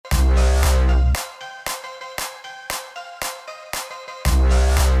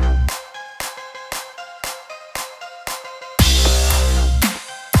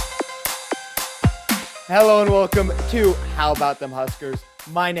Hello and welcome to How About Them Huskers.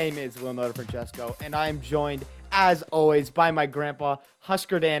 My name is Will Noda Francesco, and I am joined, as always, by my grandpa,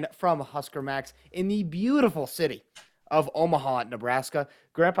 Husker Dan from Husker Max in the beautiful city of Omaha, Nebraska.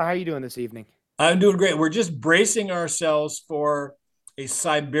 Grandpa, how are you doing this evening? I'm doing great. We're just bracing ourselves for a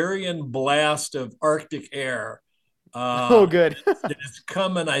Siberian blast of Arctic air. Oh, Uh, good. it's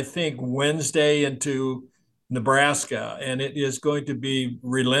coming, I think, Wednesday into Nebraska, and it is going to be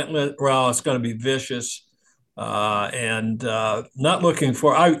relentless. Well, it's going to be vicious, and not looking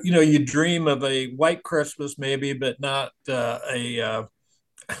for. You dream of a white Christmas, maybe, but not you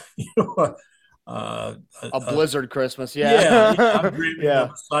know, uh, A a, blizzard Christmas, yeah. yeah. I'm dreaming of Yeah,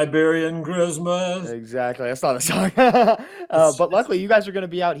 a Siberian Christmas. exactly. That's not a song. It's, But it's luckily, you guys are going to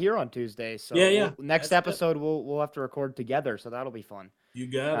be out here on Tuesday, Yeah, so yeah, next that's it. episode we'll have to record together, so that'll be fun. You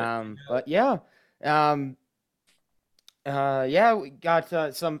got it. You got it. But yeah. Um, yeah, we got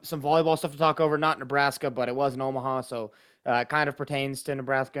some volleyball stuff to talk over. Not Nebraska, but it was in Omaha, so it kind of pertains to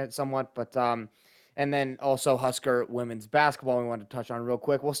Nebraska somewhat. But and then also Husker women's basketball we wanted to touch on real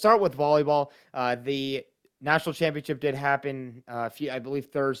quick. We'll start with volleyball. The national championship did happen, I believe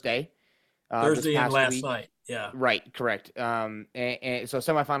Thursday, this Thursday and past last week. night. Yeah. Right, correct. And so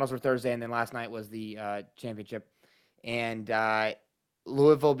semifinals were Thursday, and then last night was the championship. And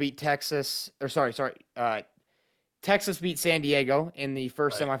Louisville beat Texas, or sorry. Texas beat San Diego in the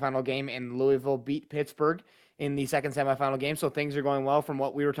first Right. semifinal game, and Louisville beat Pittsburgh in the second semifinal game. So things are going well from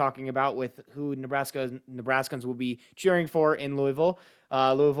what we were talking about with who Nebraskans will be cheering for in Louisville.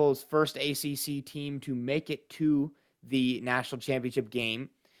 Louisville's first ACC team to make it to the national championship game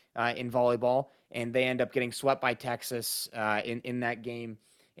in volleyball, and they end up getting swept by Texas in that game.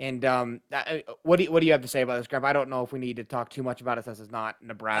 And what do you have to say about this, Grab? I don't know if we need to talk too much about it since it's not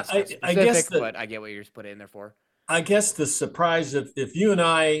Nebraska I guess specific, that but I get what you're just putting in there for. I guess the surprise if you and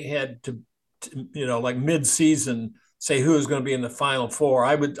I had to like mid-season say who was going to be in the final four,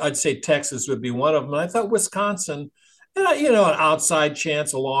 I'd say Texas would be one of them. And I thought Wisconsin, an outside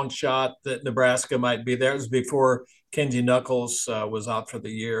chance, a long shot that Nebraska might be there. It was before Kenji Knuckles was out for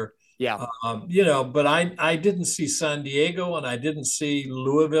the year. Yeah. But I didn't see San Diego and I didn't see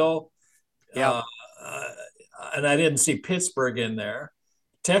Louisville. Yeah. Uh, uh, and I didn't see Pittsburgh in there.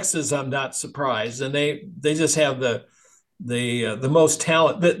 Texas, I'm not surprised, and they just have the most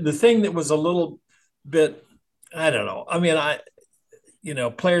talent. The thing that was a little bit, I don't know. I mean,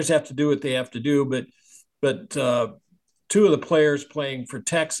 players have to do what they have to do, but two of the players playing for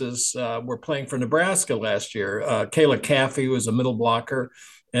Texas were playing for Nebraska last year. Kayla Caffey was a middle blocker,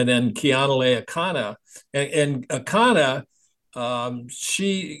 and then Keonale Akana. And Akana,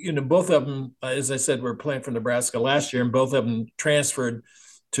 both of them, as I said, were playing for Nebraska last year, and both of them transferred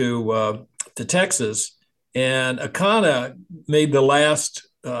to Texas. And Akana made the last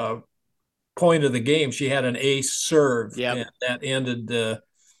point of the game. She had an ace serve, Yep. and that ended.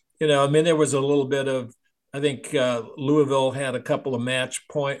 I mean, there was a little bit of, I think Louisville had a couple of match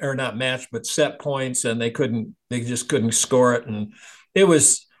point or not match, but set points, and they just couldn't score it. And it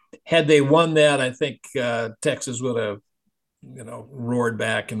was, had they won that, I think Texas would have, roared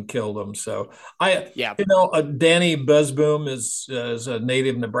back and killed them. So Yeah. Danny Busboom is a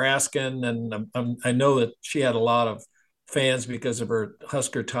native Nebraskan, and I know that she had a lot of fans because of her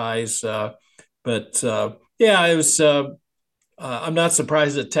Husker ties. But yeah, it was. I'm not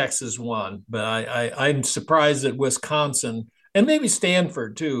surprised that Texas won, but I'm surprised that Wisconsin and maybe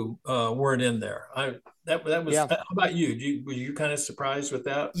Stanford too weren't in there. That was. Yeah. How about you? Were you kind of surprised with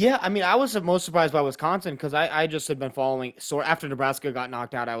that? Yeah, I mean, I was most surprised by Wisconsin because I just had been following. So after Nebraska got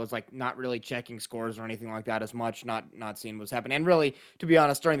knocked out, I was like not really checking scores or anything like that as much, not seeing what's happening. And really, to be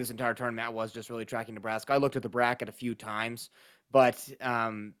honest, during this entire tournament, I was just really tracking Nebraska. I looked at the bracket a few times, but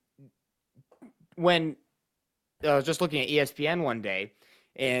when I was just looking at ESPN one day,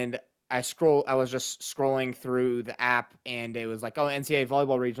 and I was just scrolling through the app, and it was like, oh, NCAA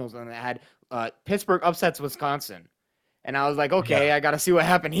volleyball regionals, and it had Pittsburgh upsets Wisconsin. And I was like, okay, Yeah, I got to see what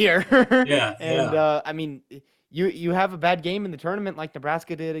happened here. yeah, And yeah, I mean, you have a bad game in the tournament like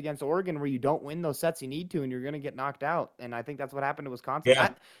Nebraska did against Oregon, where you don't win those sets you need to, and you're going to get knocked out. And I think that's what happened to Wisconsin. yeah.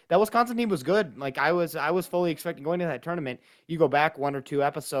 That Wisconsin team was good. Like I was fully expecting going into that tournament. You go back one or two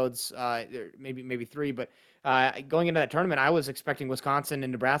episodes, maybe three, but going into that tournament, I was expecting Wisconsin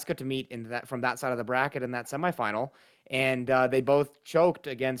and Nebraska to meet in that from that side of the bracket in that semifinal, and they both choked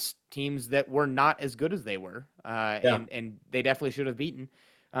against teams that were not as good as they were, Yeah. and they definitely should have beaten.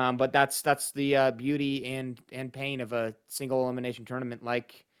 But that's the beauty and pain of a single elimination tournament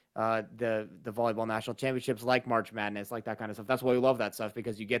like the volleyball national championships, like March Madness, like that kind of stuff. That's why we love that stuff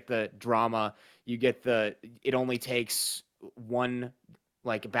because you get the drama, you get it only takes one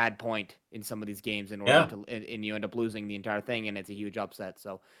like a bad point in some of these games in order Yeah. to, and you end up losing the entire thing, and it's a huge upset.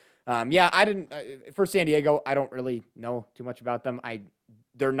 So, yeah, I didn't for San Diego. I don't really know too much about them.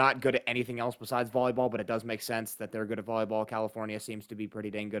 They're not good at anything else besides volleyball, but it does make sense that they're good at volleyball. California seems to be pretty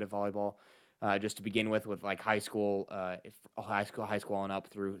dang good at volleyball, just to begin with like high school and up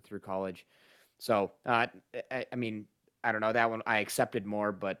through college. So, I mean, I don't know that one. I accepted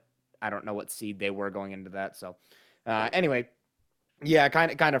more, but I don't know what seed they were going into that. So, anyway, yeah,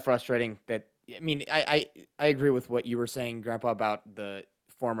 kind of frustrating that. I mean, I agree with what you were saying, Grandpa, about the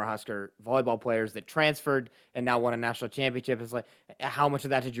former Husker volleyball players that transferred and now won a national championship. It's like, how much of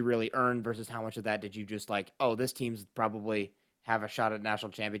that did you really earn versus how much of that did you just like, oh, this team's probably have a shot at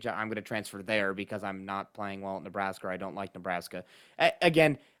national championship. I'm going to transfer there because I'm not playing well at Nebraska, or I don't like Nebraska.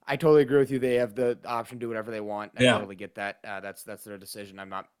 Again, I totally agree with you. They have the option to do whatever they want. I Yeah. totally get that. That's their decision. I'm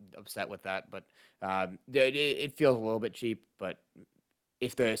not upset with that, but it feels a little bit cheap. But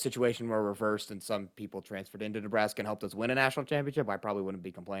if the situation were reversed and some people transferred into Nebraska and helped us win a national championship, I probably wouldn't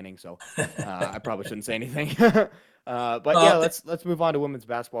be complaining. So I probably shouldn't say anything. But yeah, Uh, let's move on to women's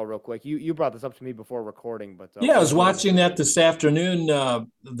basketball real quick. You brought this up to me before recording, but yeah, I was what is watching your that this afternoon.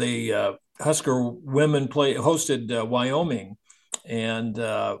 The Husker women play hosted Wyoming, and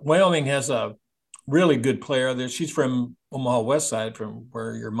Wyoming has a really good player there. She's from Omaha West Side, from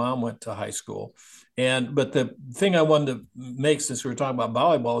where your mom went to high school. And but the thing I wanted to make, since we were talking about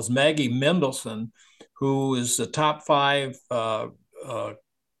volleyball, is Maggie Mendelson, who is the top five uh,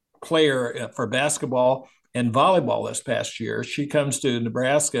 player for basketball and volleyball this past year. She comes to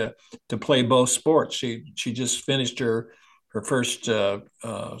Nebraska to play both sports. She just finished her first you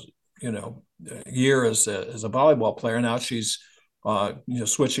know year as a volleyball player. Now she's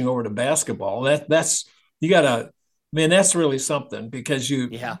switching over to basketball. That's you gotta. I mean, that's really something, because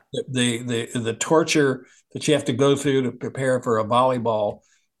yeah. the torture that you have to go through to prepare for a volleyball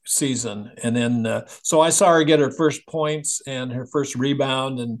season. And then so I saw her get her first points and her first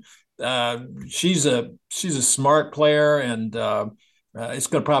rebound, and she's a smart player, and it's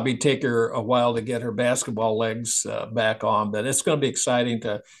going to probably take her a while to get her basketball legs back on, but it's going to be exciting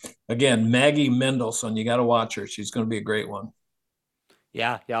to, again, Maggie Mendelson. You got to watch her. She's going to be a great one.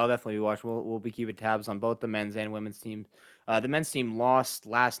 Yeah, I'll definitely be watching. We'll be keeping tabs on both the men's and women's teams. The men's team lost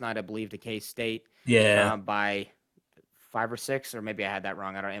last night, I believe, to K State Yeah, by 5 or 6, or maybe I had that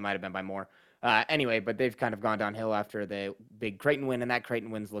wrong. I don't. It might have been by more. Anyway, but they've kind of gone downhill after the big Creighton win, and that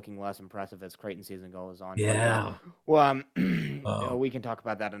Creighton win's looking less impressive as Creighton season goes on. But yeah, well, uh, we can talk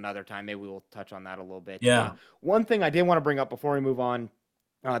about that another time. Maybe we'll touch on that a little bit. yeah. One thing I did want to bring up before we move on,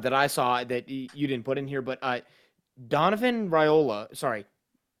 that I saw that you didn't put in here, but Donovan Riola, sorry,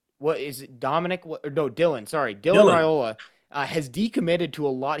 what is it, Dominic? What, or no, Dylan. Sorry, Dylan Dylan. Riola has decommitted to a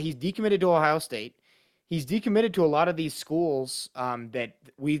lot. He's decommitted to Ohio State. He's decommitted to a lot of these schools that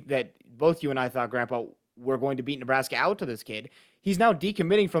both you and I thought, Grandpa, we're going to beat Nebraska out to this kid. He's now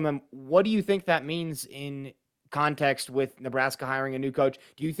decommitting from them. What do you think that means in context with Nebraska hiring a new coach?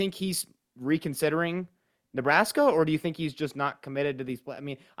 Do you think he's reconsidering Nebraska, or do you think he's just not committed to these? I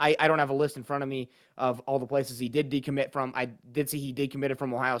mean, I don't have a list in front of me of all the places he did decommit from. I did see he decommitted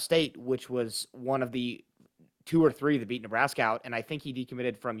from Ohio State, which was one of the 2 or 3 that beat Nebraska out, and I think he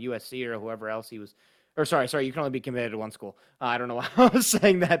decommitted from USC or whoever else he was. Or sorry, you can only be committed to one school. I don't know why I was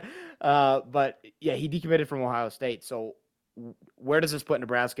saying that, but yeah, he decommitted from Ohio State. So where does this put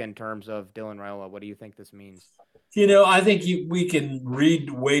Nebraska in terms of Dylan Raiola? What do you think this means? I think we can read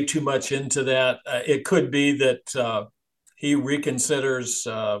way too much into that. It could be that he reconsiders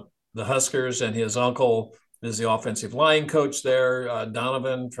the Huskers, and his uncle is the offensive line coach there,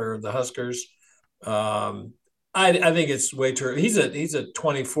 Donovan, for the Huskers. Um, I think it's way too. He's a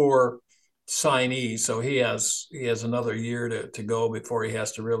 24 signee, so he has another year to go before he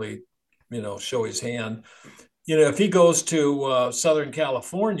has to really, show his hand. If he goes to Southern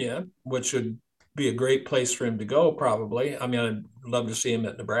California, which would be a great place for him to go, probably. I mean, I'd love to see him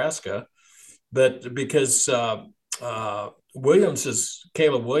at Nebraska, but because Caleb Williams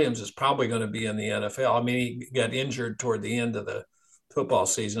is probably going to be in the NFL. I mean, he got injured toward the end of the football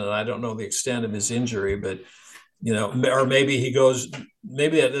season, and I don't know the extent of his injury, but or maybe he goes.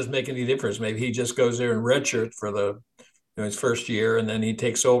 Maybe that doesn't make any difference. Maybe he just goes there and redshirt for his first year, and then he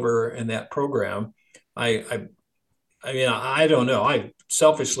takes over in that program. I I mean, I don't know. I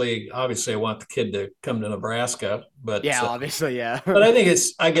selfishly, obviously, I want the kid to come to Nebraska, but Yeah, obviously, yeah. but I think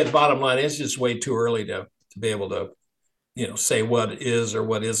I get bottom line. It's just way too early to be able to say what is or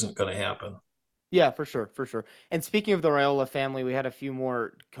what isn't going to happen. Yeah, for sure, for sure. And speaking of the Raiola family, we had a few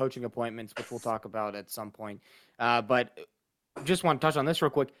more coaching appointments, which we'll talk about at some point. But just want to touch on this real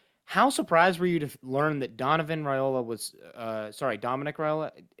quick. How surprised were you to learn that Donovan Riola was, Dominic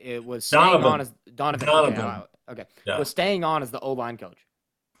Riola, it was staying on Donovan, as Donovan? Okay, Donovan. okay, Yeah. was staying on as the O-line coach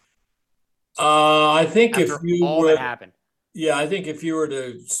I think if after you all that would, happened. yeah, I think if you were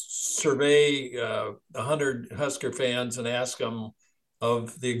to survey 100 Husker fans and ask them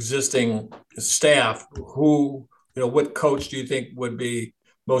of the existing staff, what coach do you think would be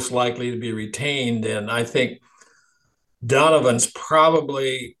most likely to be retained? And I think Donovan's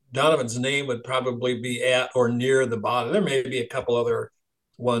name would probably be at or near the bottom. There may be a couple other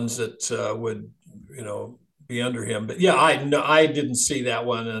ones that would, be under him. But yeah, I didn't see that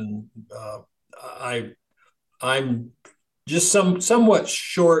one, and I I'm just somewhat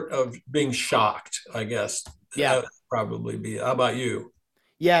short of being shocked, I guess. Yeah, That would probably be. How about you?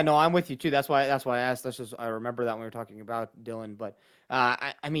 yeah, no, I'm with you too. That's why I asked. That's just I remember that when we were talking about Dylan. But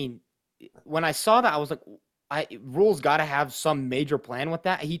I mean, when I saw that, I was like, Rule's got to have some major plan with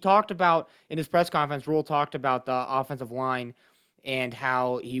that. He talked about in his press conference. Rule talked about the offensive line and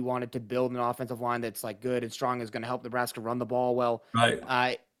how he wanted to build an offensive line that's like good and strong, is going to help Nebraska run the ball well. Right.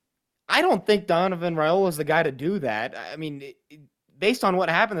 Uh, I don't think Donovan Raiola is the guy to do that. I mean, based on what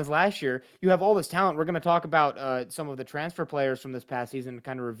happened this last year, you have all this talent. We're going to talk about some of the transfer players from this past season and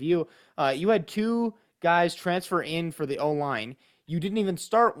kind of review. You had two guys transfer in for the O line. You didn't even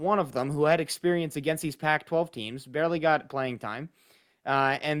start one of them who had experience against these Pac 12 teams, barely got playing time.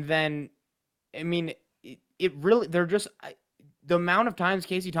 And then, I mean, it really, they're just, the amount of times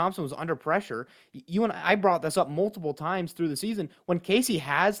Casey Thompson was under pressure, you and I brought this up multiple times through the season. When Casey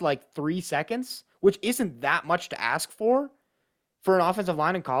has like 3 seconds, which isn't that much to ask for an offensive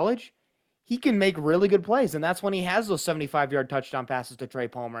line in college, he can make really good plays. And that's when he has those 75-yard touchdown passes to Trey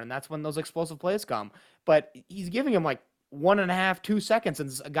Palmer. And that's when those explosive plays come. But he's giving him like 1.5, 2 seconds,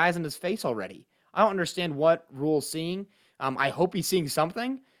 and a guy's in his face already. I don't understand what Rhule's seeing. I hope he's seeing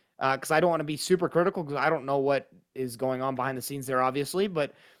something because I don't want to be super critical because I don't know what is going on behind the scenes there, obviously.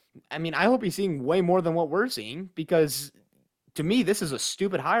 But I mean, I hope he's seeing way more than what we're seeing because to me, this is a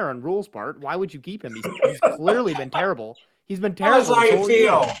stupid hire on Rhule's part. Why would you keep him? He's clearly been terrible. He's been Tell us terrible how this you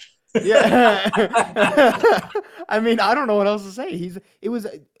whole year. feel. Yeah. I mean, I don't know what else to say. It was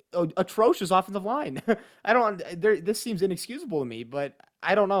a atrocious offensive line. I don't this seems inexcusable to me, but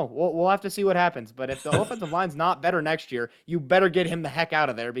I don't know. We'll have to see what happens. But if the offensive line's not better next year, you better get him the heck out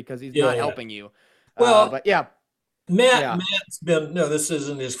of there because he's Yeah, not yeah. helping you. Well, But yeah, yeah. Matt's been no. This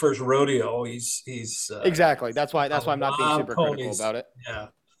isn't his first rodeo. Exactly. He's That's on why a I'm not being lot of super critical ponies. about it. Yeah.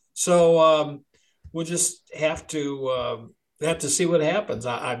 So we'll just have to see what happens.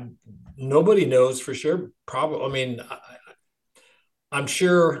 Nobody knows for sure. Probably. I mean, I'm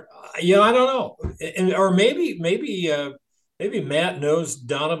sure. I don't know. Or maybe Matt knows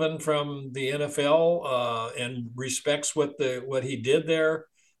Donovan from the NFL and respects what he did there.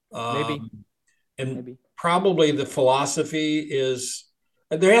 Maybe. Um, and Maybe. probably the philosophy is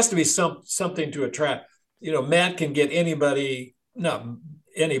there has to be something to attract. Matt can get anybody, not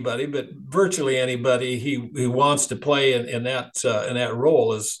anybody, but virtually anybody he wants to play in that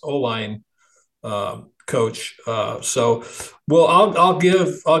role as O-line coach. So, well, I'll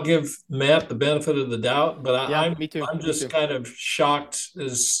give Matt the benefit of the doubt, but Yeah, I'm me too. I'm Me just too. kind of shocked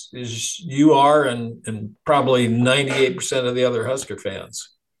as you are, and probably 98% of the other Husker fans.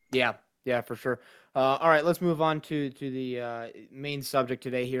 Yeah, yeah, for sure. All right, let's move on to the main subject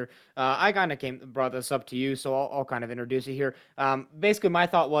today here. I kind of brought this up to you, so I'll kind of introduce it here. Basically, my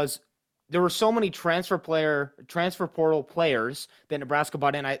thought was there were so many transfer portal players that Nebraska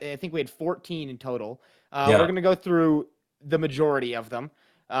bought in. I think we had 14 in total. We're Yeah. gonna go through the majority of them,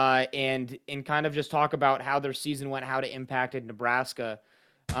 and kind of just talk about how their season went, how it impacted Nebraska.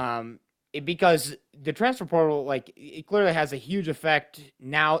 Um, because the transfer portal, like it clearly has a huge effect.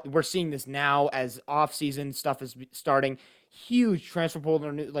 Now we're seeing this now as off-season stuff is starting. Huge transfer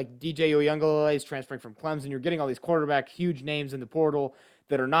portal, like DJ Uyunglele is transferring from Clemson. You're getting all these quarterback huge names in the portal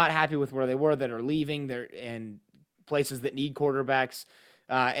that are not happy with where they were, that are leaving there and places that need quarterbacks.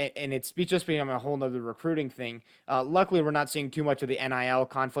 And it's just becoming a whole nother recruiting thing. Luckily, we're not seeing too much of the NIL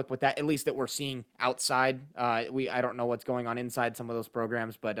conflict with that, at least that we're seeing outside. I don't know what's going on inside some of those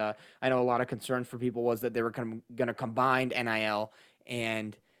programs, but I know a lot of concerns for people was that they were going to combine NIL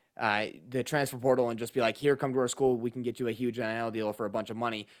and the transfer portal and just be like, here, come to our school, we can get you a huge NIL deal for a bunch of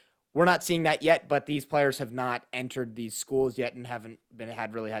money. We're not seeing that yet, but these players have not entered these schools yet and haven't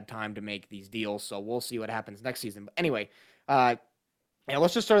really had time to make these deals. So we'll see what happens next season. But anyway, yeah,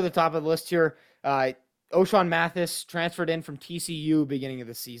 let's just start at the top of the list here. O'Shawn Mathis transferred in from TCU beginning of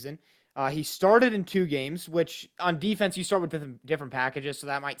the season. He started in 2 games, which on defense you start with different packages, so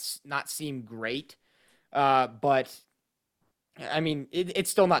that might not seem great. But I mean, it's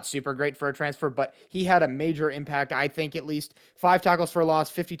still not super great for a transfer, but he had a major impact. I think at least 5 tackles for a loss,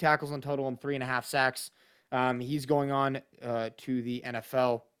 50 tackles in total, and 3.5 sacks. He's going on to the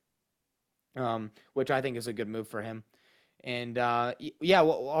NFL, which I think is a good move for him. And yeah,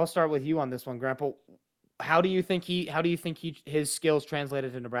 well, I'll start with you on this one, Grandpa. How do you think his skills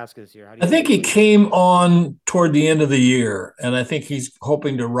translated to Nebraska this year? How do I you think think he he played? came on toward the end of the year, and I think he's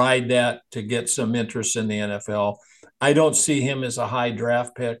hoping to ride that to get some interest in the NFL. I don't see him as a high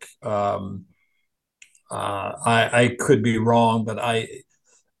draft pick. I could be wrong, but I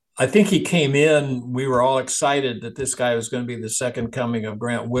think he came in. We were all excited that this guy was going to be the second coming of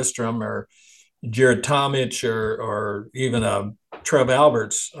Grant Wistrom or Jared Tomich or even Trev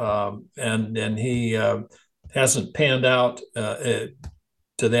Alberts, and he hasn't panned out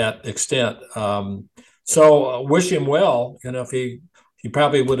to that extent. So wish him well. You know, if he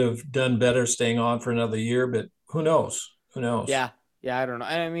probably would have done better staying on for another year, but who knows? Who knows? Yeah, yeah, I don't know.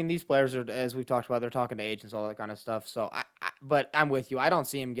 I mean, these players are, as we've talked about, they're talking to agents, all that kind of stuff. So, but I'm with you. I don't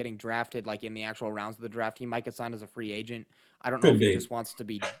see him getting drafted like in the actual rounds of the draft. He might get signed as a free agent. I don't know Could if he be. just wants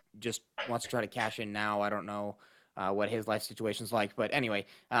to try to cash in now. I don't know what his life situation's like. But anyway,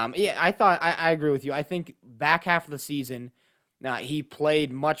 yeah, I agree with you. I think back half of the season, he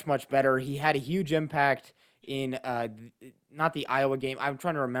played much better. He had a huge impact in not the Iowa game. I'm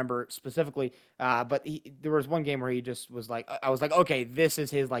trying to remember specifically, but there was one game where he just was like, I was like, okay, this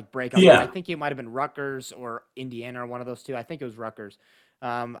is his like breakout game. I Yeah, think it might have been Rutgers or Indiana or one of those two. I think it was Rutgers.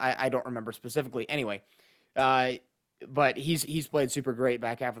 I don't remember specifically. Anyway, uh, but he's played super great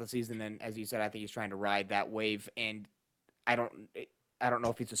back half of the season, and as you said, I think he's trying to ride that wave. And I don't. I don't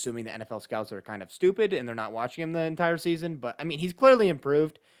know if he's assuming the NFL scouts are kind of stupid and they're not watching him the entire season, but I mean he's clearly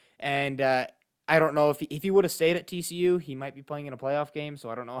improved, and I don't know if he would have stayed at TCU, he might be playing in a playoff game. So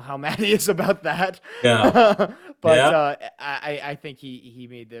I don't know how mad he is about that. yeah, But yeah, I think he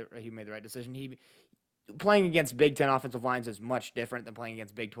made the right decision. He playing against Big Ten offensive lines is much different than playing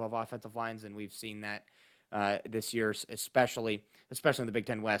against Big 12 offensive lines, and we've seen that this year, especially in the Big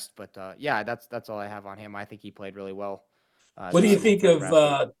Ten West. But yeah, that's all I have on him. I think he played really well what do this you season think for of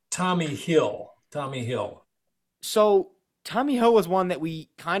Nebraska. Tommy Hill? Tommy Hill. So Tommy Hill was one that we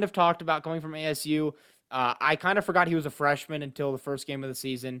kind of talked about coming from ASU. I kind of forgot he was a freshman until the first game of the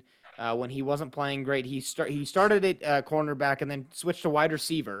season when he wasn't playing great. He started at cornerback and then switched to wide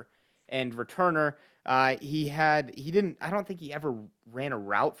receiver and returner. He didn't. I don't think he ever ran a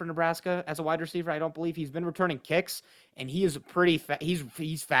route for Nebraska as a wide receiver. I don't believe he's been returning kicks, and he is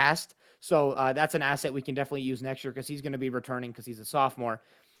he's fast. So that's an asset we can definitely use next year because he's going to be returning because he's a sophomore,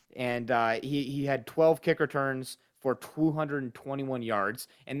 and he had 12 kick returns for 221 yards,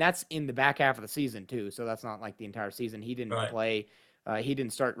 and that's in the back half of the season too. So that's not like the entire season. He didn't Right. play. He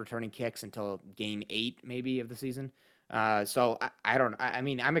didn't start returning kicks until game 8 maybe of the season. So I don't. I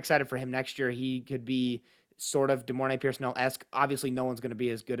mean, I'm excited for him next year. He could be sort of DeMornay Pierce-Nell esque. Obviously, no one's going to be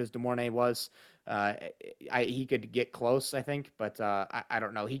as good as DeMornay was. Uh, he could get close, I think, but I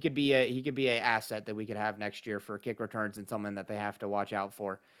don't know. He could be a asset that we could have next year for kick returns and someone that they have to watch out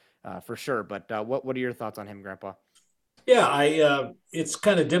for sure. But what are your thoughts on him, Grandpa? Yeah, I it's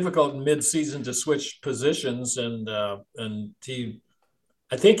kind of difficult in mid-season to switch positions, and I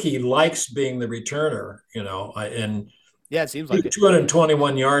think he likes being the returner. You know, and Yeah, it seems like it.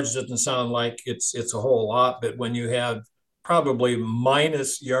 221 yards doesn't sound like it's a whole lot, but when you have probably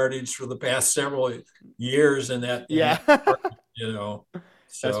minus yardage for the past several years in Yeah, that department, you know,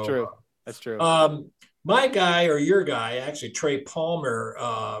 that's so true. That's true. um, my guy or your guy, actually Trey Palmer,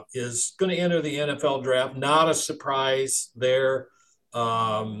 is going to enter the NFL draft. Not a surprise there.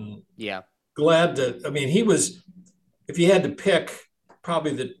 Um, Yeah, Glad that. I mean, he was. If you had to pick,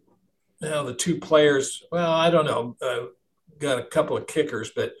 probably the two players. Well, I don't know. Got a couple of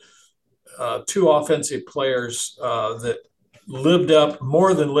kickers, but two offensive players that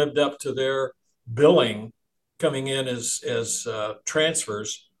more than lived up to their billing coming in as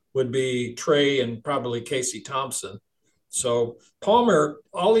transfers would be Trey and probably Casey Thompson. So Palmer,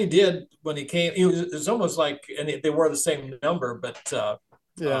 all he did when he came, it was almost like, and they wore the same number, but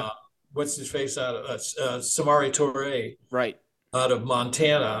yeah, uh, what's his face out of Samari Toure right. out of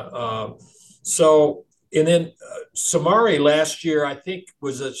Montana. So, and then Samari last year, I think,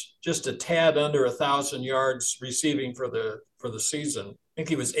 was just a tad under 1,000 yards receiving for the season. I think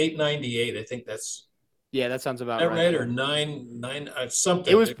he was 898. I think that's Yeah, that sounds about that right. right, Yeah, or nine it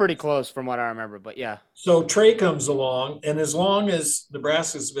something. was pretty close from what I remember, but yeah, So Trey comes along, and as long as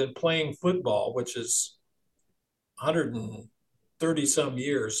Nebraska's been playing football, which is 130 some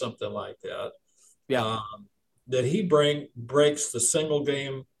years, something like that, yeah, that breaks the single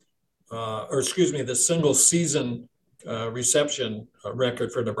game, or excuse me, the single season reception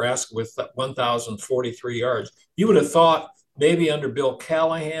record for Nebraska with 1,043 yards. You would have thought maybe under Bill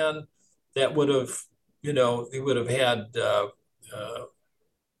Callahan that would have, he would have had, uh,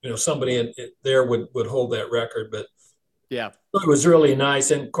 somebody there would hold that record. But Yeah. it was really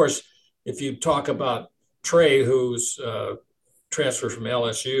nice. And of course, if you talk about Trey, who's transferred from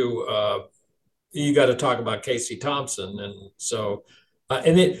LSU, you got to talk about Casey Thompson. And so,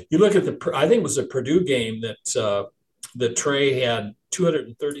 and then you look at I think it was a Purdue game that Trey had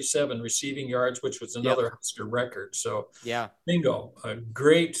 237 receiving yards, which was Yep. another Husker record. So, Yeah. bingo, a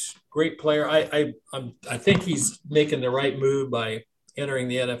great player. I think he's making the right move by entering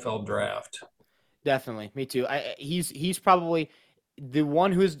the NFL draft. Definitely, me too. He's probably the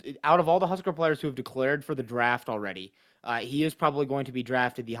one who's out of all the Husker players who have declared for the draft already. He is probably going to be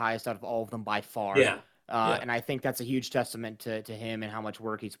drafted the highest out of all of them by far. Yeah, yeah. And I think that's a huge testament to him and how much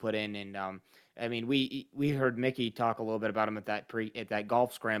work he's put in. And I mean, we heard Mickey talk a little bit about him at that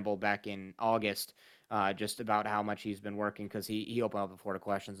golf scramble back in August. Just about how much he's been working because he opened up the floor to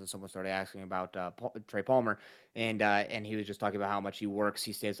questions and someone started asking about Trey Palmer and he was just talking about how much he works.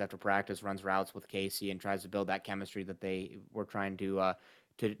 He stays after practice, runs routes with Casey, and tries to build that chemistry that they were trying to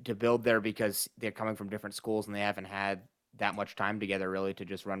build there because they're coming from different schools and they haven't had that much time together really to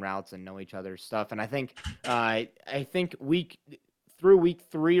just run routes and know each other's stuff. And I think through week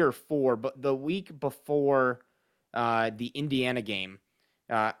 3 or 4, but the week before the Indiana game.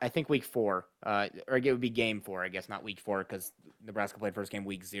 I think week 4, or it would be game 4, I guess, not week 4, because Nebraska played first game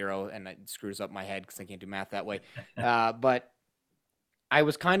week 0, and it screws up my head because I can't do math that way. But I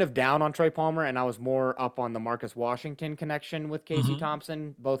was kind of down on Trey Palmer, and I was more up on the Marcus Washington connection with Casey Mm-hmm.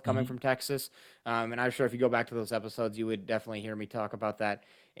 Thompson, both coming Mm-hmm. from Texas. And I'm sure if you go back to those episodes, you would definitely hear me talk about that.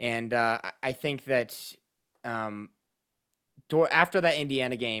 And I think that um, after that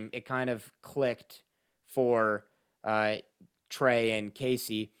Indiana game, it kind of clicked for uh, Trey and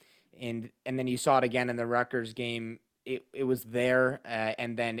Casey, and then you saw it again in the Rutgers game. It was there,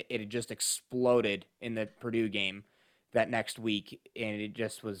 and then it just exploded in the Purdue game that next week, and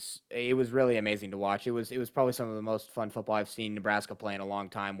it was really amazing to watch. It was probably some of the most fun football I've seen Nebraska play in a long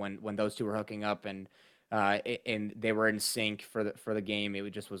time when those two were hooking up and they were in sync for the game. It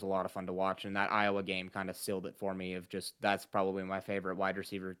just was a lot of fun to watch, and that Iowa game kind of sealed it for me. Of just that's probably my favorite wide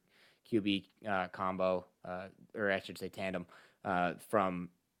receiver QB combo, or I should say tandem, from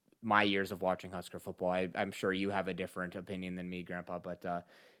my years of watching Husker football. I'm sure you have a different opinion than me, Grandpa, but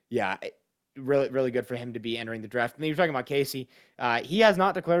yeah. Really, really good for him to be entering the draft. And then you're talking about Casey. He has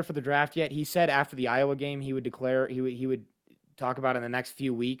not declared for the draft yet. He said after the Iowa game he would declare. He would talk about it in the next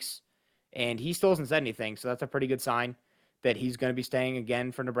few weeks, and he still hasn't said anything. So that's a pretty good sign that he's going to be staying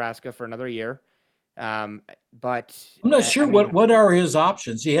again for Nebraska for another year. Um, but I'm not sure I mean, what are his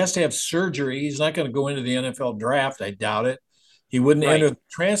options. He has to have surgery. He's not going to go into the NFL draft. I doubt it. He wouldn't right, enter the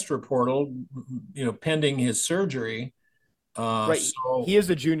transfer portal, pending his surgery. right. So He is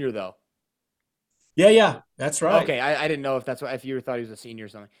a junior though. yeah, that's right. Okay, I didn't know if that's what if you thought he was a senior or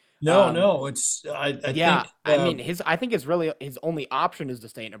something. No, Um, no, it's I Yeah, think I mean I think it's really his only option is to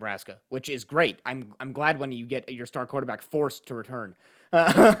stay at Nebraska, which is great. I'm glad when you get your star quarterback forced to return.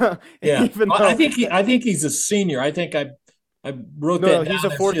 yeah. Even I though think he's a senior. I think I wrote no, that no, down as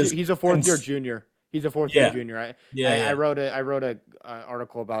his he's a fourth year junior. He's a fourth year yeah, junior. I yeah. wrote a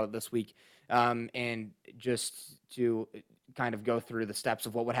article about it this week, and just to kind of go through the steps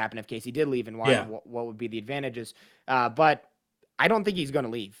of what would happen if Casey did leave and why Yeah. what would be the advantages. But I don't think he's going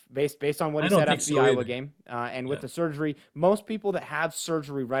to leave based on what I he don't said think after the so Iowa either. game, and with Yeah. the surgery. Most people that have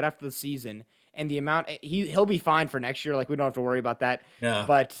surgery right after the season and the amount he'll be fine for next year. Like we don't have to worry about that. Yeah.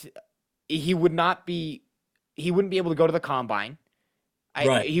 But he would not be he wouldn't be able to go to the combine.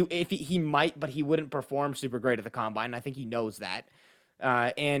 Right. He might, but he wouldn't perform super great at the combine. I think he knows that,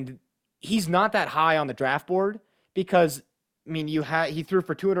 and he's not that high on the draft board because I mean he threw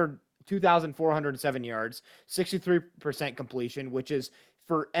for 2,407 yards, 63% completion, which is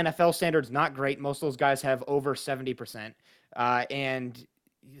for NFL standards not great. Most of those guys have over 70%, and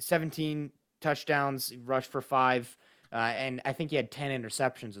 17 touchdowns, rushed for 5. And I think he had 10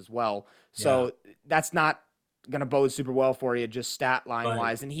 interceptions as well. Yeah. So that's not going to bode super well for you, just stat line Right.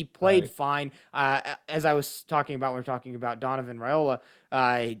 wise. And he played Right. fine. As I was talking about, when we were talking about Donovan Riola,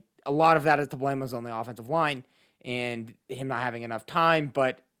 a lot of that is to blame was on the offensive line and him not having enough time.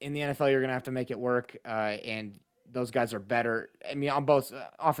 But in the NFL, you're going to have to make it work. And those guys are better. I mean, on both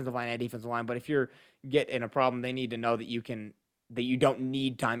offensive line and defensive line. But if you're getting a problem, they need to know that you don't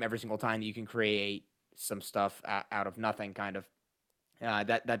need time every single time. That you can create some stuff out of nothing, kind of.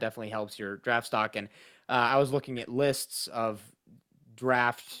 That definitely helps your draft stock. And I was looking at lists of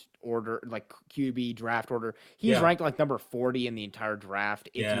draft order, like QB draft order. He's Yeah, ranked like number 40 in the entire draft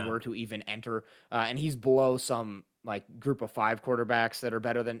if he yeah, were to even enter, and he's below some like group of 5 quarterbacks that are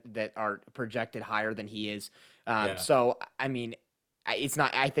better than that are projected higher than he is. yeah. So I mean, it's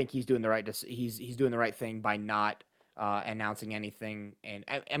not. I think he's doing the right. He's doing the right thing by not announcing anything. And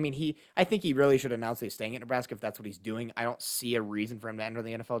I mean, I think he really should announce that he's staying at Nebraska if that's what he's doing. I don't see a reason for him to enter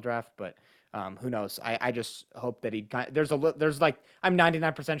the NFL draft, but who knows? I just hope that there's like, I'm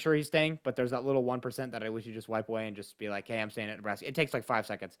 99% sure he's staying, but there's that little 1% that I wish you just wipe away and just be like, hey, I'm staying at Nebraska. It takes like 5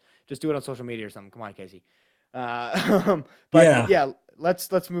 seconds. Just do it on social media or something. Come on, Casey. But Yeah. yeah,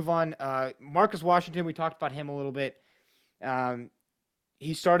 let's move on. Marcus Washington, we talked about him a little bit. Um,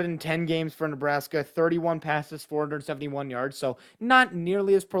 he started in 10 games for Nebraska, 31 passes, 471 yards. So not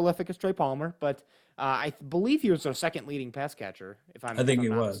nearly as prolific as Trey Palmer, but I believe he was their second leading pass catcher, if I if think I'm it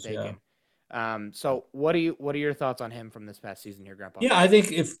not was. Yeah. mistaken. So what are your thoughts on him from this past season here, Grandpa? Yeah, I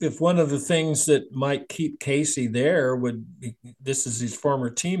think if one of the things that might keep Casey there would be, this is his former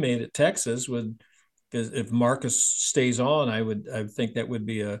teammate at Texas, would, because if Marcus stays on, I would think that would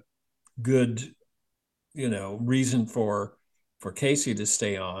be a good, reason for Casey to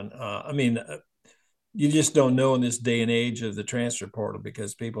stay on. I mean, you just don't know in this day and age of the transfer portal,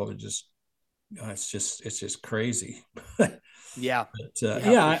 because people are just, it's just crazy. But Yeah, yeah,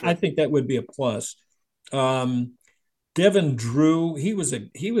 yeah, for I sure. think that would be a plus. Um, Devin Drew, he was a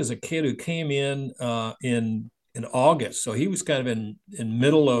kid who came in August, so he was kind of in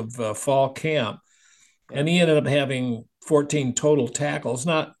middle of fall camp, Yeah. and he ended up having 14 total tackles.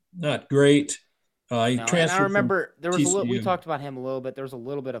 Not great. He No, and I transferred from remember there was a little. We TCU. talked about him a little bit. There was a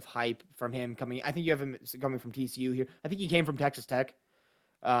little bit of hype from him coming. I think you have him coming from TCU here. I think he came from Texas Tech.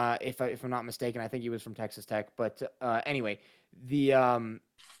 If I'm not mistaken, I think he was from Texas Tech. But anyway, the I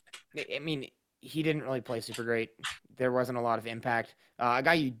mean, he didn't really play super great. There wasn't a lot of impact. A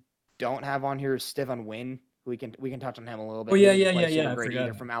guy you don't have on here is Stevan Wynn. We can touch on him a little Oh bit. He yeah, didn't yeah, play yeah, super yeah. I great forgot.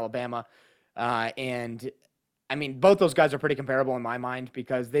 either from Alabama, and I mean both those guys are pretty comparable in my mind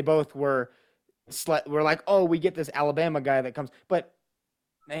because they both were like, oh, we get this Alabama guy that comes, but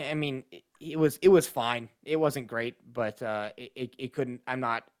I mean, it was fine. It wasn't great, but it couldn't. I'm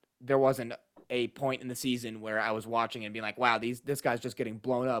not. There wasn't a point in the season where I was watching and being like, wow, this guy's just getting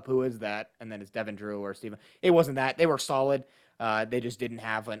blown up. Who is that? And then it's Devin Drew or Steven. It wasn't that. They were solid. They just didn't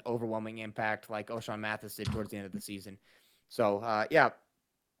have an overwhelming impact like O'Shawn Mathis did towards the end of the season. So yeah.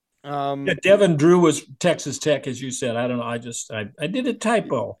 Yeah, Um, Devin Drew was Texas Tech, as you said. I don't know. I did a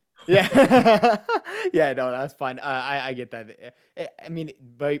typo. Yeah, yeah, no, that's fine. I get that. I mean,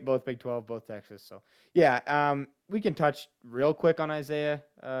 both Big 12, both Texas. So yeah, we can touch real quick on Isaiah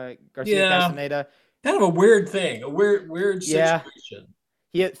Garcia Yeah, Castaneda. kind of a weird thing, a weird Yeah, situation.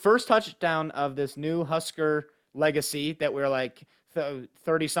 he had first touchdown of this new Husker legacy that we're like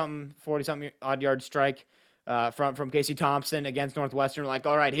 30 something, 40 something odd yard strike from Casey Thompson against Northwestern. Like,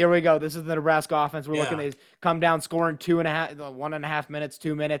 all right, here we go. This is the Nebraska offense. We're looking Yeah, to come down scoring 1.5 minutes,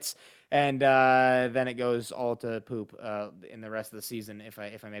 2 minutes, and then it goes all to poop in the rest of the season, if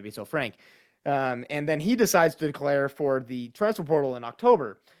I may be so frank. And then he decides to declare for the transfer portal in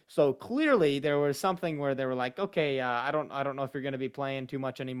October. So clearly there was something where they were like, okay, I don't know if you're going to be playing too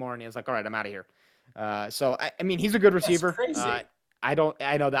much anymore. And he was like, all right, I'm out of here. So I mean, he's a good that's receiver. crazy. I know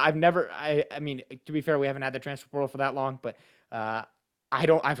that I mean, to be fair, we haven't had the transfer portal for that long, but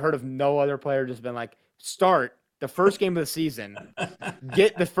I've heard of no other player just been like, start the first game of the season,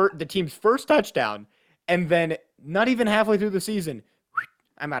 get the team's first touchdown, and then not even halfway through the season,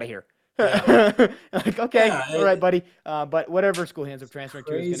 I'm out of here. Yeah, Like, okay, yeah, all right, buddy. But whatever school he ends up transferring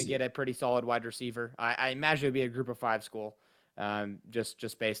to is going to get crazy. a pretty solid wide receiver. I imagine it would be a group of 5 school,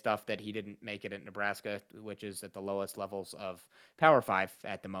 just based off that he didn't make it at Nebraska, which is at the lowest levels of Power 5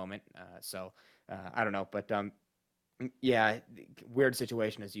 at the moment. I don't know, but yeah, weird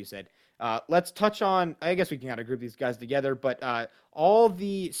situation, as you said. Let's touch on, I guess we can kind of group these guys together, but all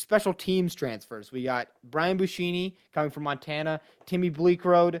the special teams transfers. We got Brian Buschini coming from Montana, Timmy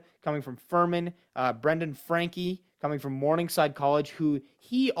Bleekrode coming from Furman, Brendan Franke coming from Morningside College, who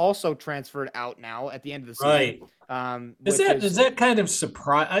he also transferred out now at the end of the season, Right. Is which that is, is that kind of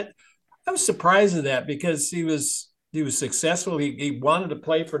surprise? I was surprised at that, because he was successful. He wanted to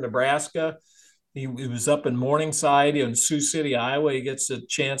play for Nebraska. He was up in Morningside in Sioux City, Iowa. He gets a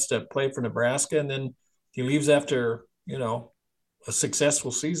chance to play for Nebraska, and then he leaves after a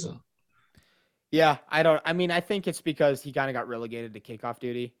successful season. yeah, I mean, I think it's because he kind of got relegated to kickoff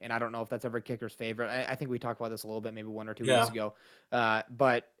duty, and I don't know if that's ever kicker's favorite. I think we talked about this a little bit, maybe 1 or 2 weeks Yeah, ago.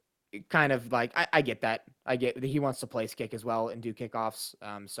 But kind of like I get that. I get that he wants to place kick as well and do kickoffs.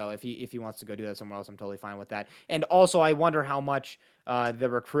 So if he wants to go do that somewhere else, I'm totally fine with that. And also, I wonder how much the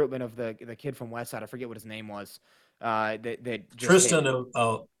recruitment of the kid from Westside, I forget what his name was, that just hit. Tristan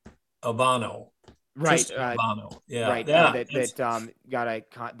Avano. Right, Tristan Avano. Yeah. right. Yeah.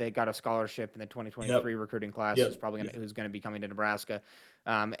 Got a scholarship in the Yep. 2023 recruiting class. Yep. Who's gonna be coming to Nebraska.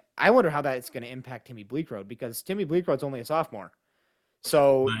 I wonder how that's gonna impact Timmy Bleekrode because Timmy Bleekrode's only a sophomore.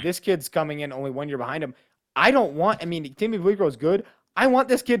 So Right. this kid's coming in only 1 year behind him. I mean, Timmy Bleekrow's good. I want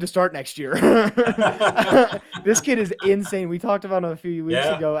this kid to start next year. This kid is insane. We talked about him a few weeks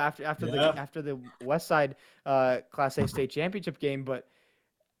Yeah. ago Yeah. after the West Side Class A state championship game. But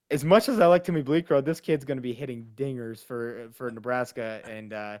as much as I like Timmy Bleekrod, this kid's going to be hitting dingers for Nebraska,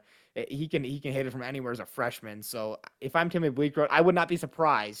 and he can hit it from anywhere as a freshman. So if I'm Timmy Bleekrod, I would not be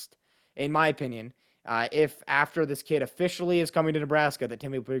surprised, in my opinion, if after this kid officially is coming to Nebraska, that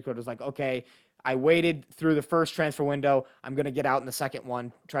Timmy Bleekrod is like, okay, I waited through the first transfer window. I'm going to get out in the second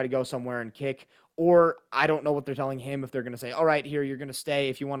one, try to go somewhere and kick. Or I don't know what they're telling him if they're going to say, all right, here, you're going to stay.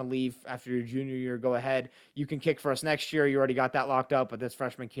 If you want to leave after your junior year, go ahead. You can kick for us next year. You already got that locked up, but this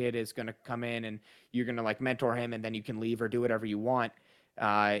freshman kid is going to come in and you're going to like mentor him and then you can leave or do whatever you want.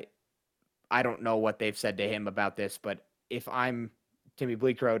 Uh, I don't know what they've said to him about this, but if I'm Timmy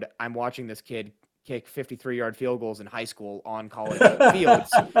Bleekrode, I'm watching this kid kick 53-yard field goals in high school on college fields.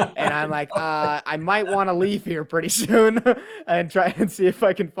 And I'm like, I might want to leave here pretty soon and try and see if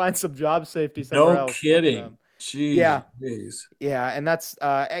I can find some job safety somewhere No else. But kidding. Jeez. yeah, Jeez. yeah, and that's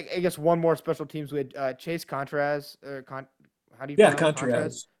I guess one more special teams. We had Chase Contras. How do you Yeah, pronounce it?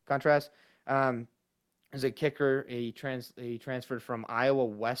 Contras? Contreras. Contras. Um, is a kicker. He transferred from Iowa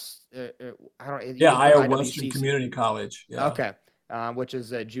West. I don't. He Yeah, was with Iowa Western IWCC. Community College. Yeah. Okay. Which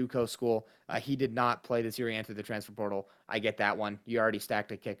is a JUCO school. He did not play this year. He entered the transfer portal. I get that one. You already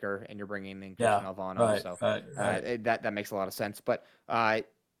stacked a kicker, and you're bringing in Christian Yeah. Alvano, Right. so Right. Right. that makes a lot of sense. But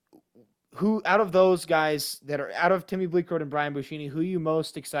who out of those guys that are out of Timmy Bleekrode and Brian Buschini, who are you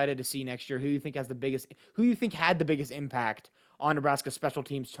most excited to see next year? Who you think has the biggest? Who you think had the biggest impact on Nebraska's special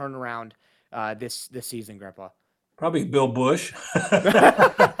teams turnaround this season, Grandpa? Probably Bill Bush.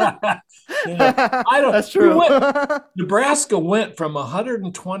 You know, I don't. That's We true. went. How Nebraska went from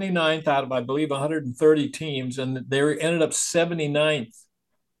 129th out of, I believe, 130 teams, and they ended up 79th.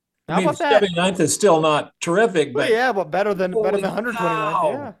 I mean, about that? 79th is still not terrific, Well, but yeah, but better than holy 129th. cow.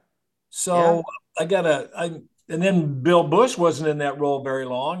 Yeah, yeah. So and then Bill Bush wasn't in that role very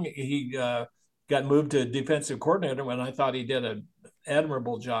long. He got moved to defensive coordinator when I thought he did an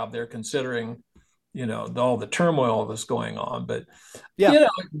admirable job there, considering, all the turmoil that's going on. But, Yeah.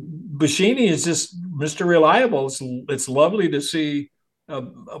 Buschini is just Mr. Reliable. It's lovely to see a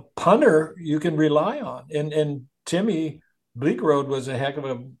punter you can rely on. And Timmy Bleekrode was a heck of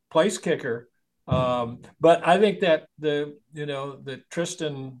a place kicker. But I think that the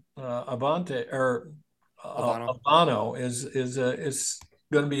Tristan Avante or Alvano. Albano is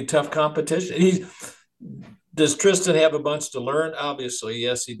going to be a tough competition. Does Tristan have a bunch to learn? Obviously,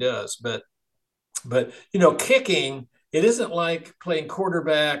 yes, he does. But kicking, it isn't like playing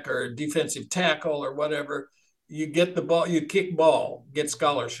quarterback or defensive tackle or whatever. You get the ball, you kick ball, get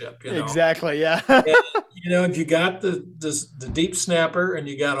scholarship. Exactly. Yeah. And, if you got the deep snapper and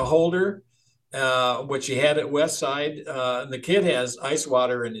you got a holder, which he had at Westside, and the kid has ice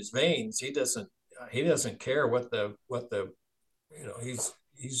water in his veins. He doesn't care he's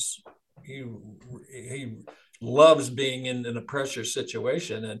he loves being in a pressure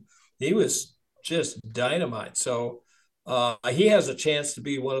situation, and he was just dynamite. So he has a chance to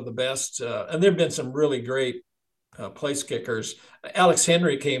be one of the best. And there've been some really great place kickers. Alex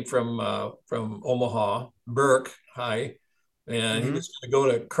Henry came from Omaha, Burke High, and he Hmm. was going to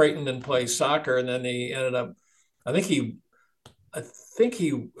go to Creighton and play soccer, and then he ended up. I think he. I think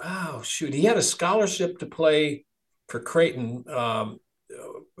he. Oh shoot! He had a scholarship to play for Creighton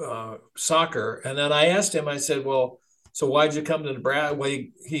soccer, and then I asked him. I said, "Well, so why'd you come to Nebraska?" Well,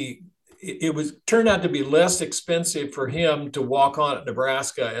 it was turned out to be less expensive for him to walk on at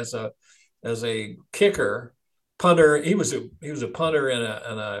Nebraska as a kicker punter. He was a punter and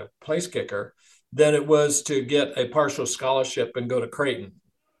a place kicker than it was to get a partial scholarship and go to Creighton.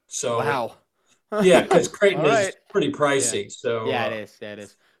 So Wow. yeah, because All Creighton is right. pretty Yeah. pricey. So, Yeah, it is. Yeah, it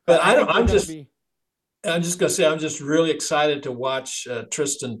is. but But I I don't. think we're I'm gonna just. be. I'm just gonna say I'm just really excited to watch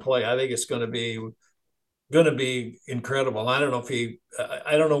Tristan play. I think it's going to be incredible. I don't know if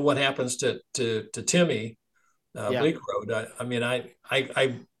I don't know what happens to Timmy Yeah. Bleekrode. I mean,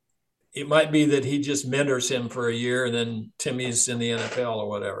 it might be that he just mentors him for a year and then Timmy's in the NFL or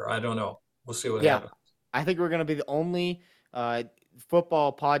whatever. I don't know. We'll see what Yeah. happens. I think we're gonna be the only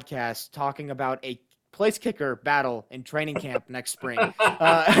football podcast talking about a place kicker battle in training camp next spring.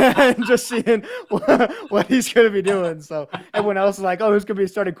 And just seeing what he's going to be doing. So everyone else is like, oh, who's going to be a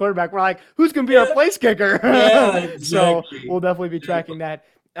starting quarterback? We're like, who's going to be our place kicker? Yeah, So exactly. we'll definitely be tracking that.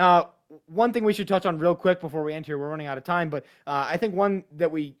 One thing we should touch on real quick before we end here, we're running out of time, but I think one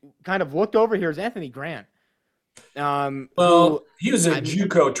that we kind of looked over here is Anthony Grant. Well, he was a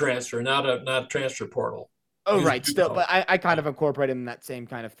JUCO transfer, not a transfer portal. Oh, right. Still, but I kind of incorporate him in that same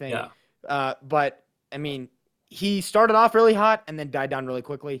kind of thing. Yeah. But I mean, he started off really hot and then died down really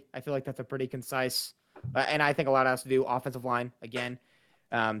quickly. I feel like that's a pretty concise, and I think a lot has to do offensive line again.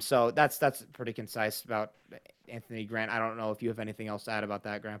 So that's pretty concise about Anthony Grant. I don't know if you have anything else to add about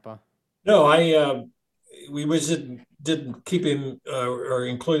that, Grandpa. No, we didn't keep him or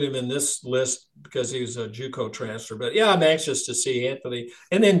include him in this list because he was a JUCO transfer. But yeah, I'm anxious to see Anthony,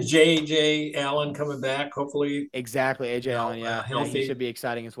 and then JJ Allen coming back. Hopefully, exactly. AJ Allen, healthy. He should be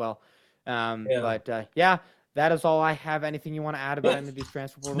exciting as well. But that is all I have. Anything you want to add about any of these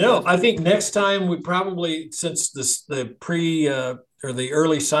transfer portal No, guys? I think next time we probably, since the or the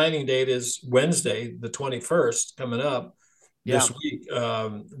early signing date is Wednesday, the 21st, coming up this week,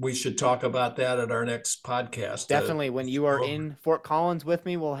 we should talk about that at our next podcast. Definitely. When you are in Fort Collins with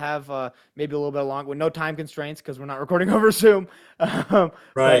me, we'll have maybe a little bit long with no time constraints because we're not recording over Zoom. Right.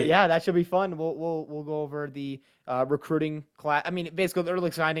 But yeah, that should be fun. We'll go over the recruiting class. I mean, basically the early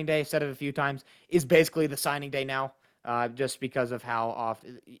signing day, said it a few times, is basically the signing day now. Just because of how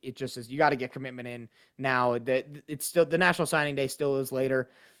often it just is, you got to get commitment in now. That it's still the national signing day still is later.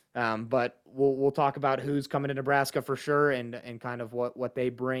 But we'll talk about who's coming to Nebraska for sure, and kind of what they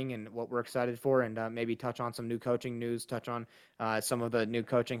bring and what we're excited for, and maybe touch on some new coaching news, touch on some of the new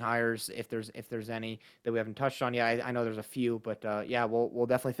coaching hires if there's any that we haven't touched on yet. I know there's a few, but we'll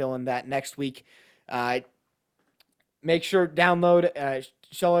definitely fill in that next week. Make sure download,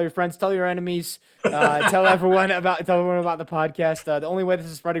 show all your friends, tell your enemies, tell everyone about the podcast. The only way this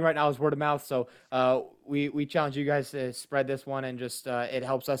is spreading right now is word of mouth. So we challenge you guys to spread this one, and just it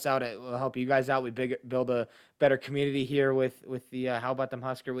helps us out. It will help you guys out. We build a better community here with the How About Them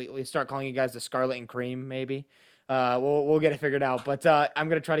Husker. We start calling you guys the Scarlet and Cream maybe. We'll get it figured out, but I'm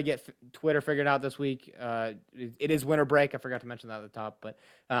gonna try to get Twitter figured out this week. It is winter break. I forgot to mention that at the top, but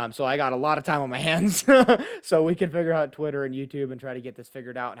so I got a lot of time on my hands, so we can figure out Twitter and YouTube and try to get this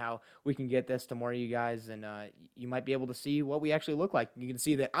figured out, and how we can get this to more of you guys, and you might be able to see what we actually look like. You can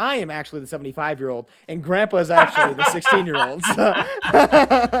see that I am actually the 75-year-old, and Grandpa is actually the 16-year-old.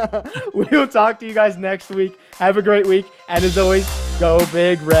 We will talk to you guys next week. Have a great week, and as always, go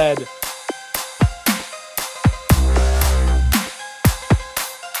Big Red.